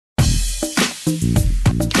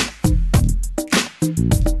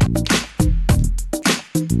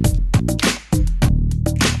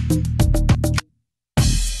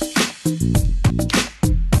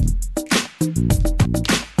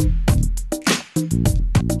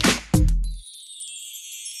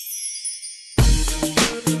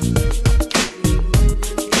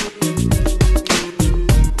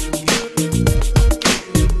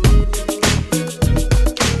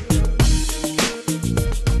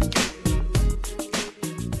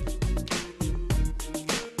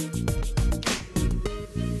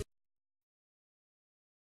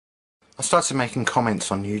I started making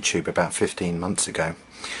comments on YouTube about 15 months ago.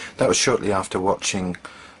 That was shortly after watching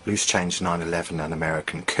Loose Change 9/11 An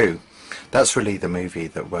American Coup. That's really the movie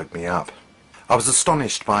that woke me up. I was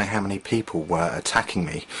astonished by how many people were attacking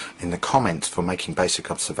me in the comments for making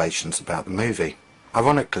basic observations about the movie.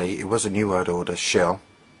 Ironically, it was a New World Order Shill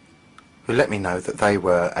who let me know that they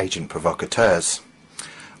were agent provocateurs,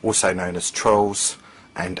 also known as trolls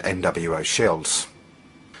and NWO shills.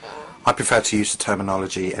 I prefer to use the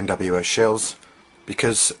terminology NWO shills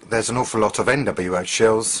because there's an awful lot of NWO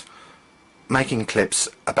shills making clips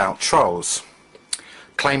about trolls,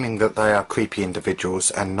 claiming that they are creepy individuals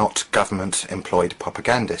and not government-employed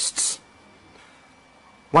propagandists.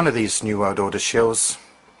 One of these New World Order shills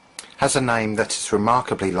has a name that is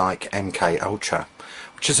remarkably like MK Ultra,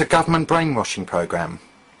 which is a government brainwashing program.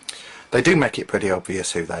 They do make it pretty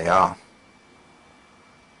obvious who they are.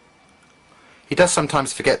 He does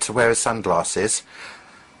sometimes forget to wear his sunglasses.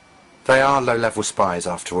 They are low-level spies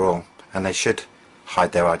after all, and they should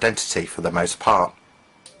hide their identity for the most part.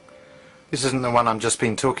 This isn't the one I'm just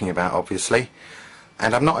been talking about, obviously,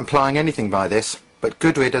 and I'm not implying anything by this, but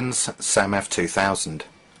good riddance, Sam F 2000.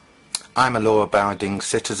 I'm a law-abiding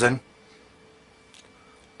citizen,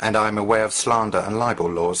 and I'm aware of slander and libel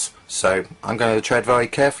laws, so I'm going to tread very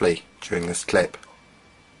carefully during this clip.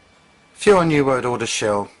 If you're a New World Order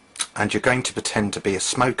shill and you're going to pretend to be a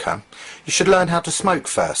smoker, you should learn how to smoke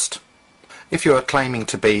first. If you are claiming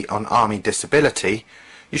to be on army disability,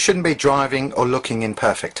 you shouldn't be driving or looking in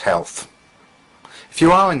perfect health. If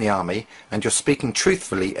you are in the army and you're speaking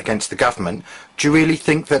truthfully against the government, do you really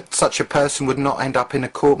think that such a person would not end up in a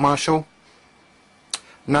court-martial?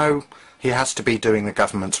 No, he has to be doing the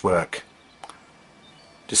government's work,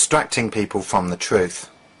 distracting people from the truth.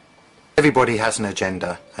 Everybody has an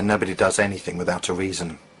agenda and nobody does anything without a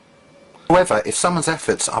reason. However, if someone's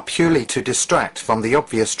efforts are purely to distract from the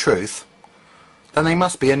obvious truth, then they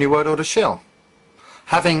must be a New World Order shill.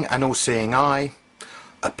 Having an all-seeing eye,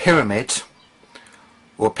 a pyramid,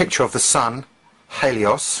 or a picture of the sun,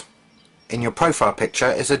 Helios, in your profile picture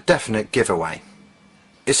is a definite giveaway.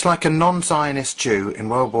 It's like a non-Zionist Jew in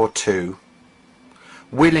World War II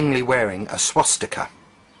willingly wearing a swastika.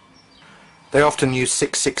 They often use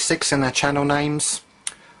 666 in their channel names,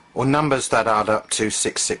 or numbers that add up to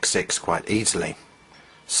 666 quite easily.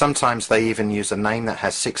 Sometimes they even use a name that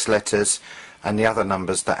has 6 letters and the other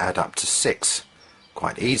numbers that add up to 6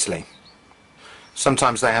 quite easily.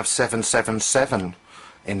 Sometimes they have 777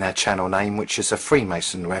 in their channel name, which is a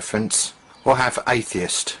Freemason reference, or have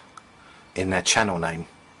atheist in their channel name,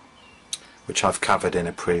 which I've covered in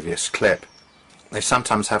a previous clip. They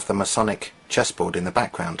sometimes have the Masonic chessboard in the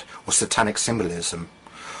background, or satanic symbolism,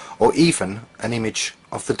 or even an image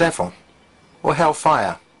of the devil, or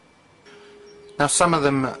hellfire. Now some of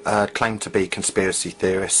them claim to be conspiracy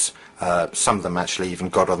theorists, some of them actually even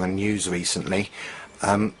got on the news recently,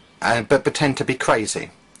 but pretend to be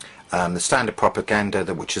crazy. The standard propaganda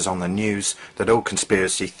which is on the news, that all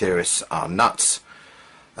conspiracy theorists are nuts,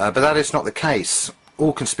 but that is not the case.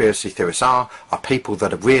 All conspiracy theorists are people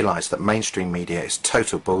that have realised that mainstream media is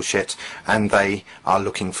total bullshit and they are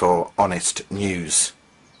looking for honest news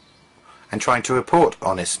and trying to report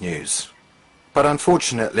honest news. But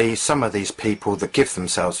unfortunately some of these people that give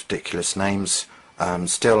themselves ridiculous names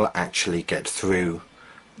still actually get through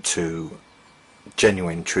to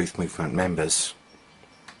genuine Truth Movement members.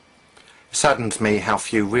 It saddens me how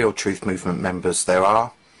few real Truth Movement members there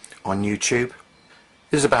are on YouTube.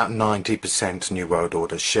 It is about 90% New World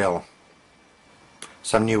Order shill.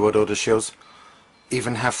 Some New World Order shills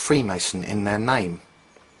even have Freemason in their name.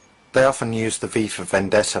 They often use the V for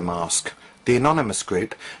Vendetta mask. The anonymous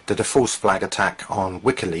group did a false flag attack on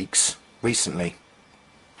WikiLeaks recently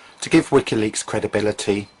to give WikiLeaks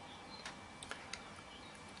credibility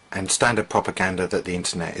and standard propaganda that the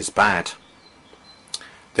internet is bad.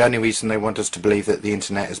 The only reason they want us to believe that the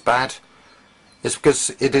internet is bad is because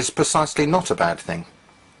it is precisely not a bad thing.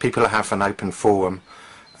 People have an open forum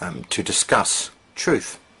to discuss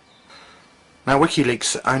truth. Now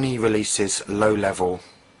WikiLeaks only releases low-level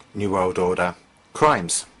New World Order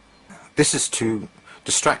crimes. This is to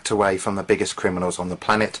distract away from the biggest criminals on the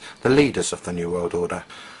planet, the leaders of the New World Order.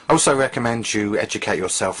 I also recommend you educate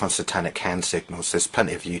yourself on satanic hand signals. There's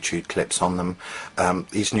plenty of YouTube clips on them.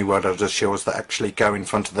 These New World Order shills that actually go in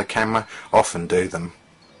front of the camera often do them.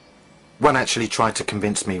 One actually tried to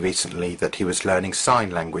convince me recently that he was learning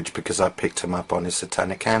sign language because I picked him up on his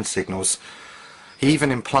satanic hand signals. He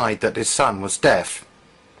even implied that his son was deaf.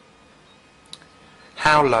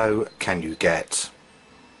 How low can you get?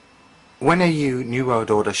 When are you New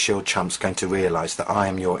World Order shill chumps going to realise that I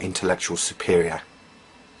am your intellectual superior?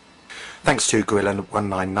 Thanks to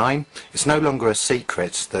Gorilla199, it's no longer a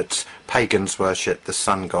secret that pagans worship the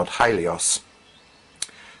sun god Helios,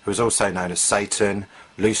 who is also known as Satan,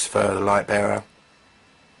 Lucifer, the light bearer.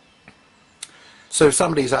 So if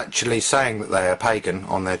somebody's actually saying that they are pagan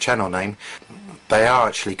on their channel name, they are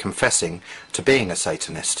actually confessing to being a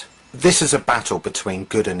Satanist. This is a battle between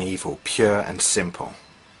good and evil, pure and simple.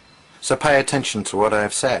 So pay attention to what I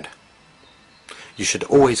have said. You should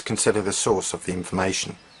always consider the source of the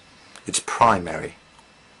information. It's primary.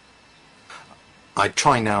 I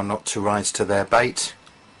try now not to rise to their bait,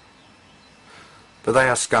 but they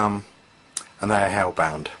are scum and they are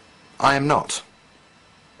hellbound. I am not.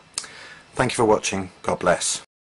 Thank you for watching. God bless.